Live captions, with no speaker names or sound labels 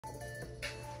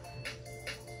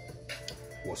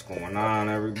What's going on,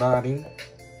 everybody?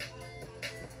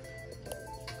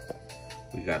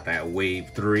 We got that Wave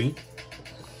 3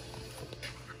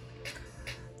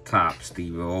 top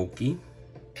STEVEAOKI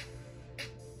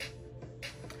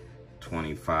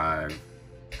 25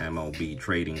 MLB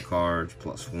trading cards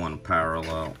plus 1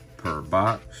 parallel per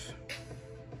box.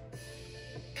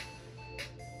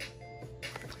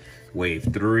 Wave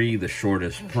 3, the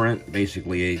shortest print,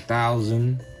 basically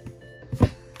 8,000.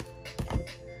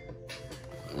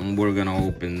 And we're gonna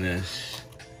open this,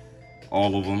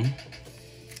 all of them.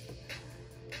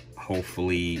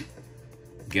 Hopefully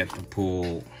get to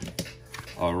pull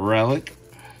a relic.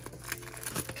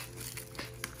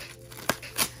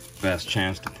 Best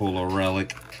chance to pull a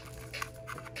relic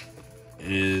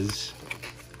is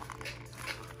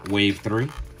Wave 3.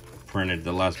 Printed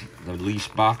the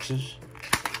least boxes.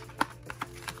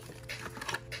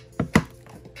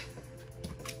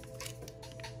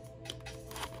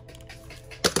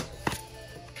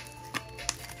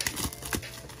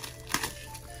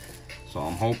 So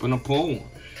I'm hoping to pull one.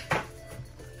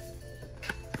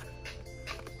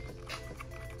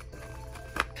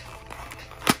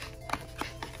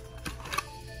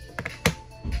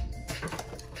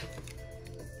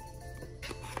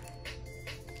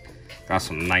 Got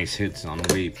some nice hits on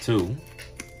Wave 2.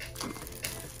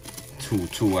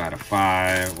 2 out of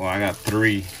 5. Well, I got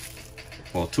 3.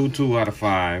 Well, 2 out of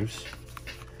 5s.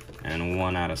 And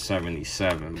 1 out of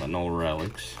 77, but no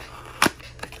relics.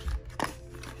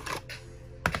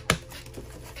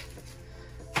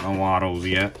 No autos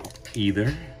yet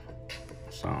either,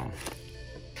 so,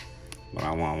 but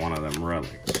I want one of them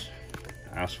relics.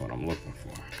 That's what I'm looking for.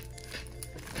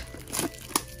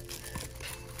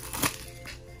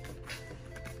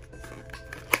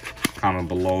 Comment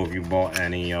below if you bought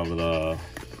any of the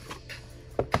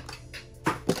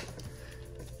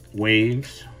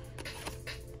waves.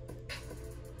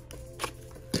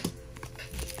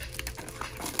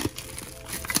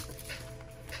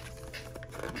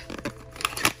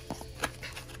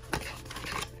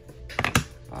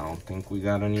 I don't think we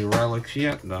got any relics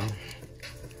yet, though.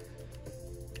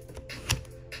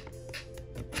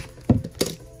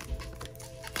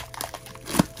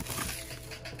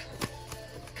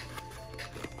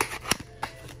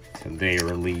 Today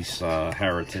release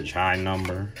Heritage High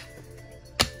number.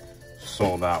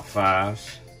 Sold out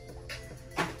fast.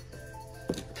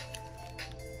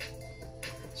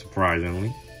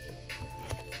 Surprisingly.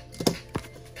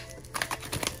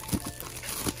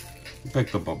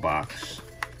 Picked up a box.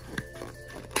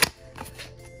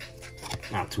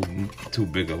 Not too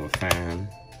big of a fan.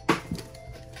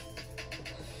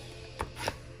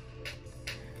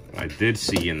 I did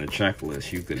see in the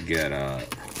checklist you could get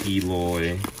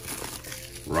Eloy,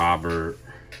 Robert,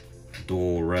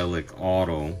 dual relic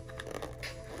auto.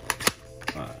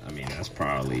 I mean, that's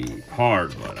probably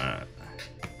hard, but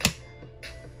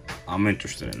I'm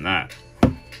interested in that.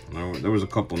 There was a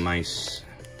couple nice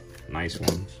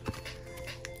ones.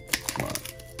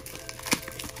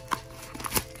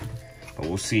 But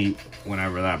we'll see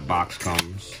whenever that box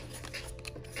comes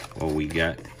what we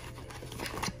get.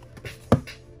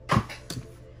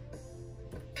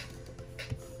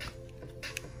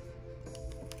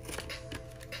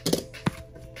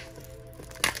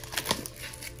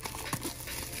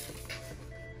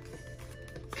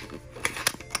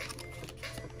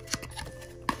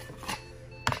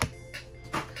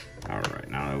 Alright,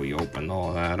 now that we opened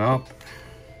all that up,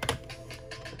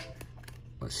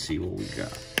 let's see what we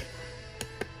got.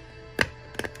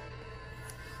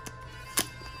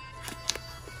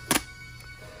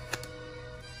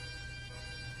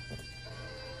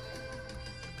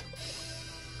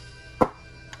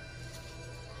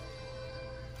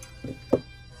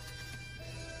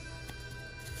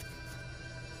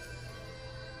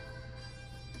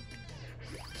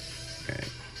 Okay,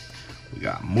 we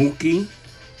got Mookie.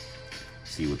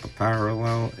 See what the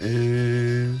parallel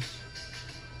is.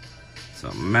 It's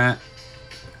a matte.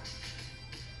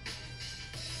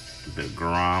 The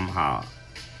Grom hot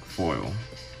foil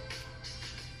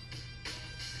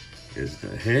is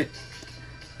the hit.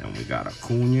 And we got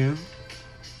Acuna.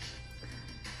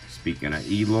 Speaking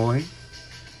of Eloy,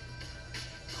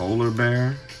 Polar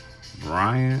Bear,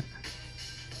 Bryant,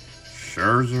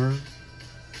 Scherzer,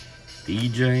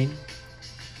 DJ,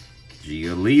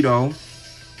 Giolito,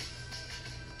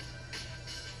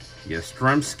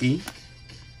 Yastrzemski,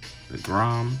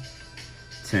 DeGrom,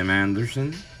 Tim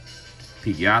Anderson,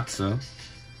 Piazza,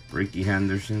 Ricky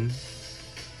Henderson,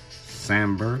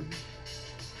 Sandberg,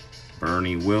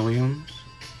 Bernie Williams,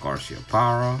 Garcia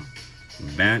Parra,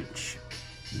 Bench,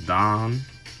 Don,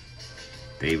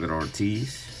 David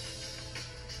Ortiz,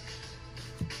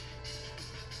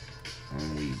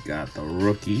 got the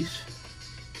rookies.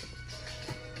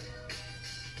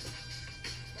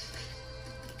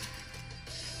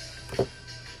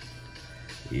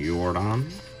 Jordan.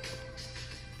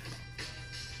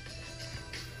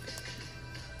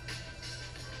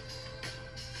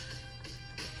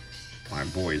 My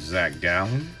boy Zach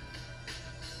Gallen.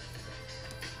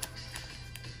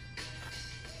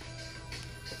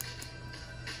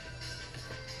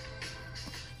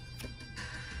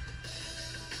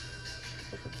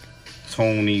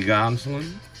 Tony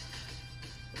Gonsolin,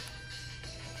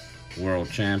 world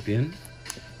champion.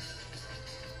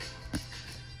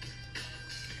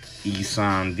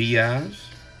 Isan Diaz.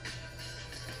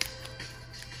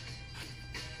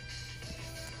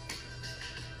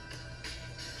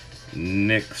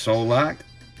 Nick Solak.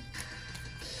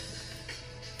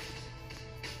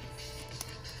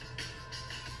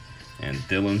 And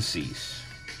Dylan Cease.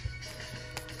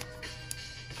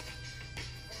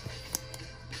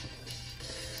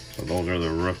 So those are the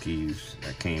rookies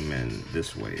that came in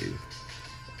this wave.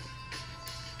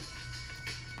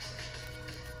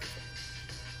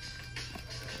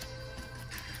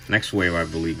 Next wave, I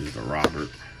believe, is the Robert.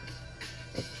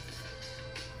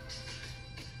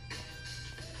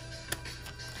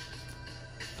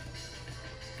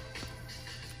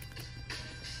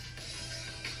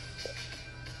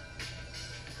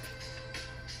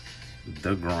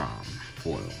 The Grom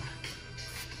foil.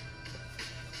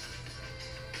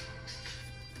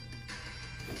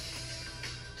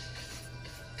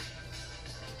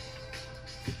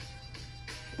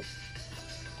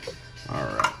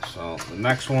 Alright, so the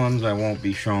next ones I won't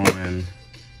be showing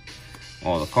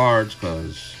all the cards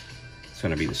because it's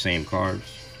going to be the same cards.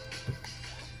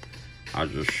 I'll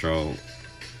just show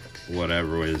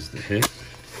whatever is the hit.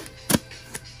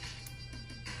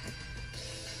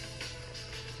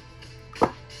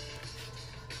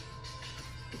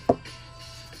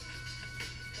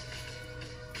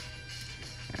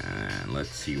 And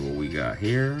let's see what we got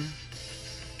here.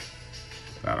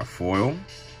 Got a foil.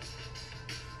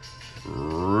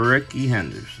 Ricky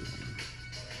Henderson.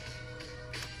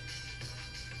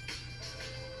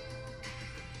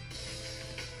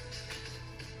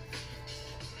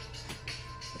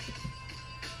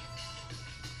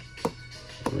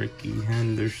 Ricky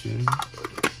Henderson.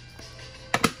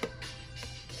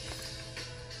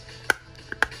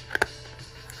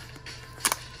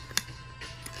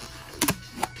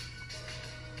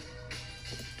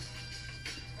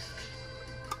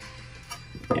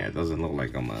 Yeah, it doesn't look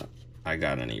like I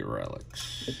got any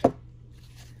relics.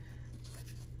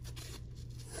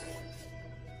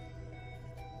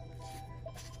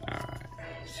 Alright,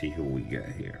 see who we got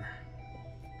here.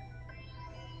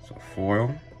 So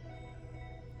foil.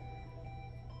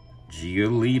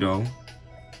 Giolito.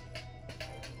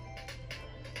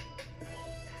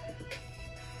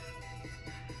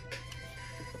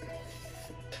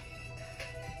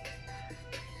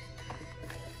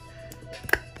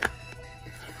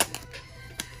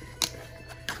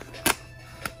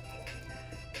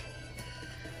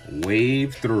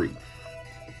 Wave 3.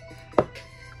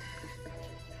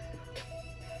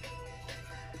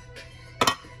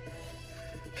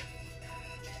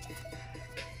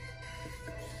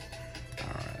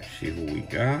 Alright, see who we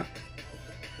got.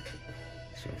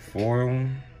 So foil.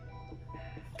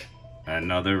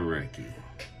 Another Ricky.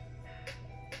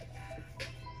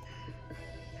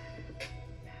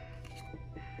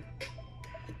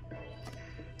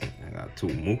 I got 2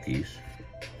 Mookies.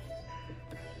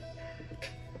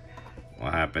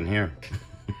 What happened here?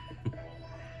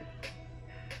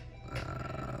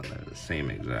 They're the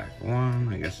same exact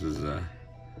one. I guess is a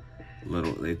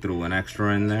little, they threw an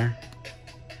extra in there.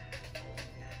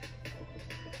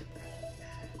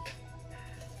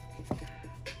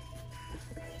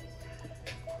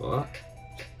 But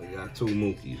we got 2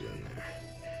 Mookies in there.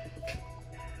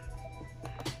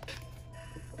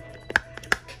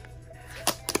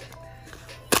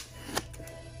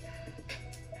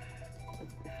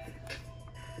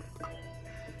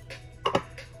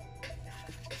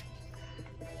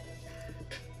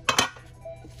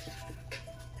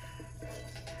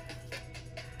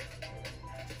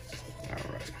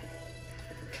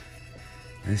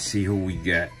 Let's see who we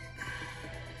get.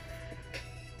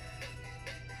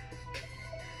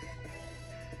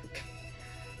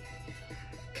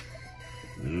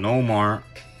 Nomar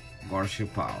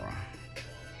Garciaparra.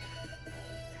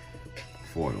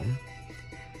 Foil.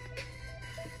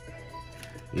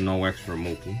 No extra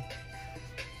Mookie.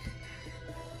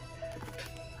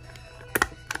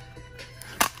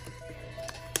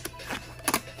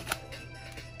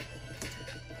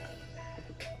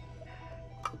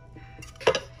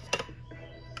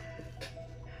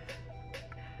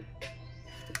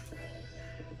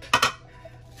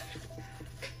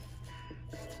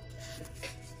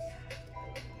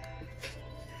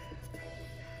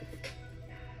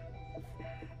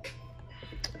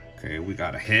 Okay, we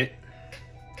got a hit.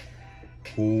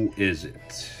 Who is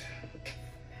it?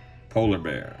 Polar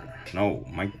Bear. No,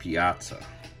 Mike Piazza.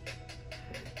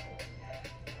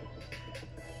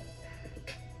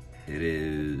 It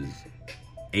is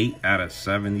 8 out of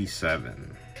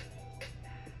 77.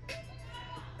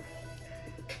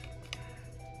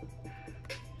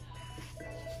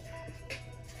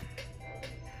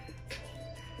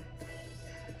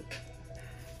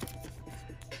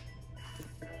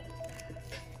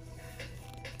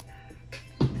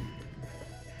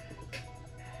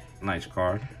 Nice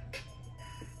card.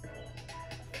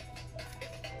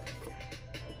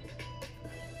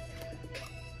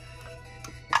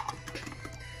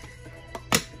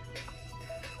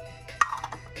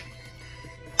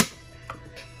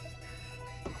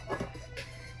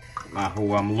 Not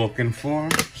who I'm looking for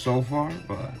so far,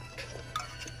 but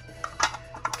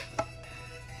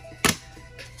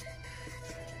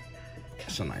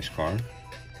it's a nice card.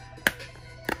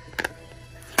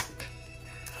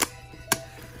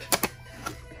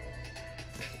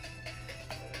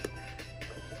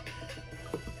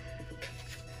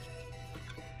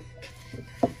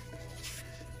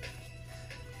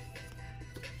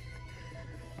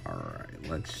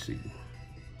 Let's see.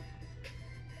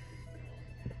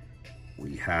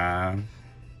 We have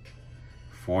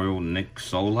foil Nick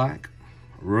Solak,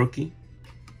 rookie.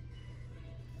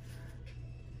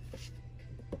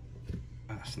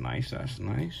 That's nice, that's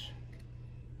nice.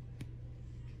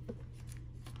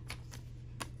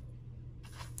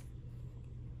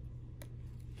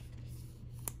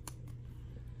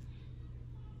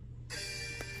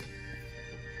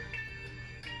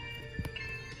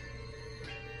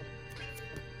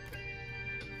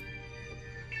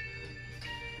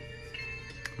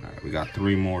 All right, we got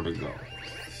 3 more to go.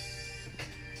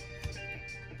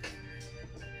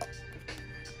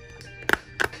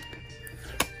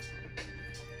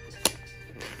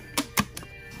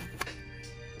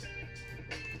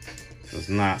 Does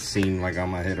not seem like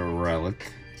I'm gonna hit a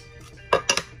relic.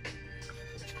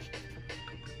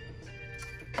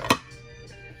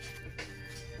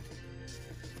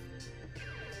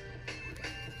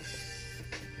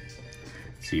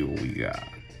 Let's see what we got.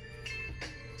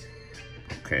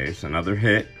 Okay, it's another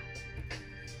hit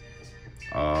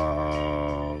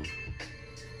of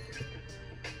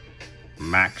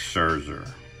Max Scherzer.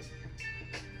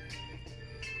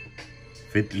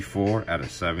 54 out of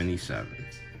 77.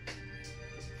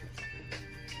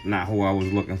 Not who I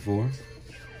was looking for.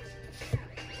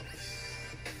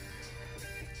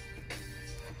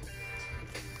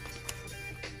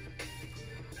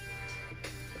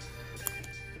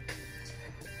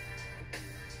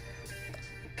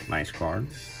 Nice card.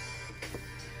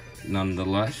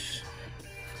 Nonetheless.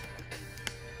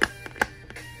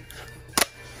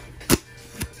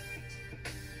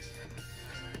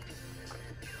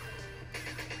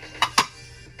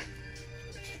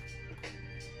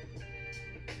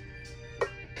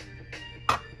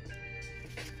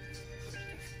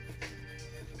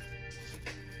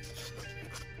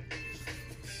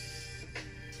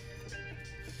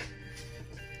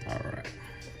 All right.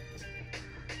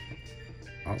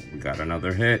 Oh, we got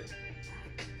another hit.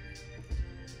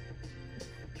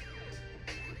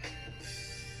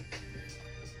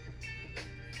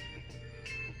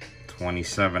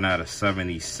 $27 out of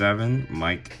 77,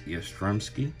 Mike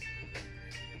Yastrzemski.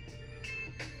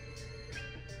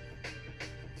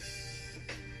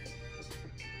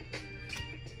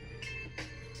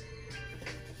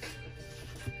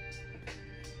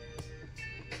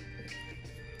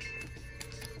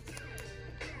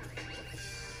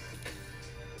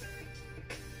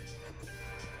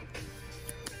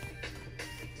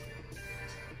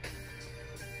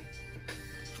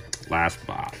 Last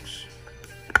box.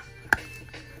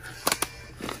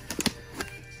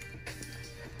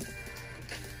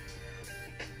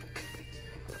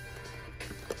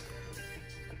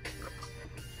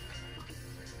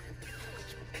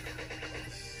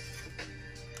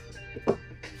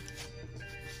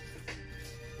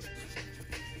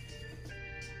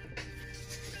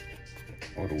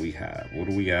 What do we have? What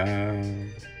do we have?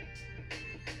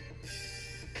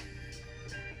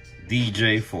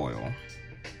 DJ foil.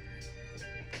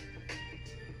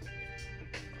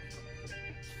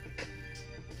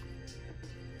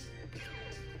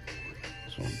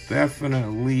 So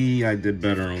definitely I did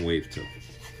better in wave 2.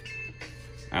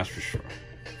 That's for sure.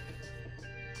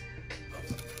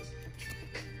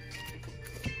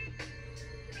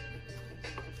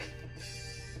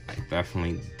 I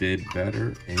definitely did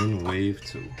better in wave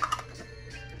 2.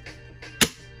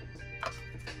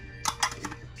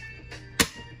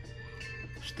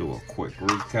 Let's do a quick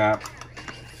recap.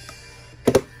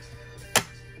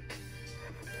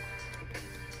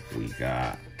 we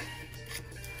got,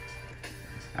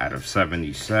 out of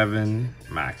 77,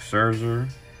 Max Scherzer,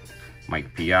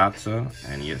 Mike Piazza,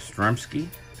 and Yastrzemski.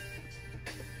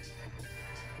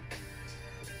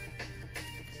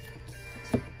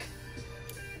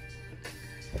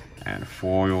 And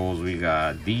foils, we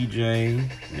got DJ,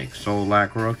 Nick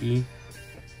Solak rookie,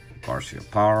 Garcia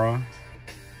Parra,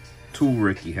 2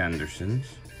 Ricky Hendersons,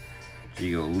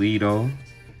 Giolito,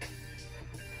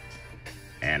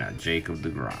 and a Jacob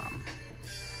deGrom.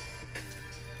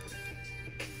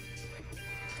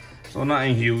 So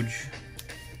nothing huge.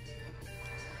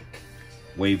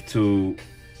 Wave 2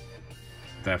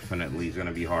 definitely is going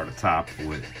to be hard to top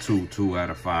with 2 out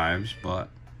of 5s, but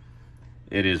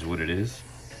it is what it is.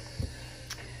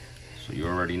 So you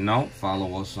already know,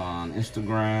 follow us on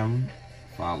Instagram,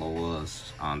 follow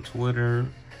us on Twitter,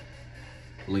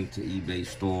 link to eBay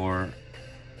store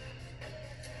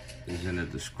is in the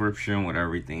description with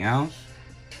everything else,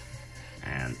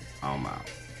 and I'm out.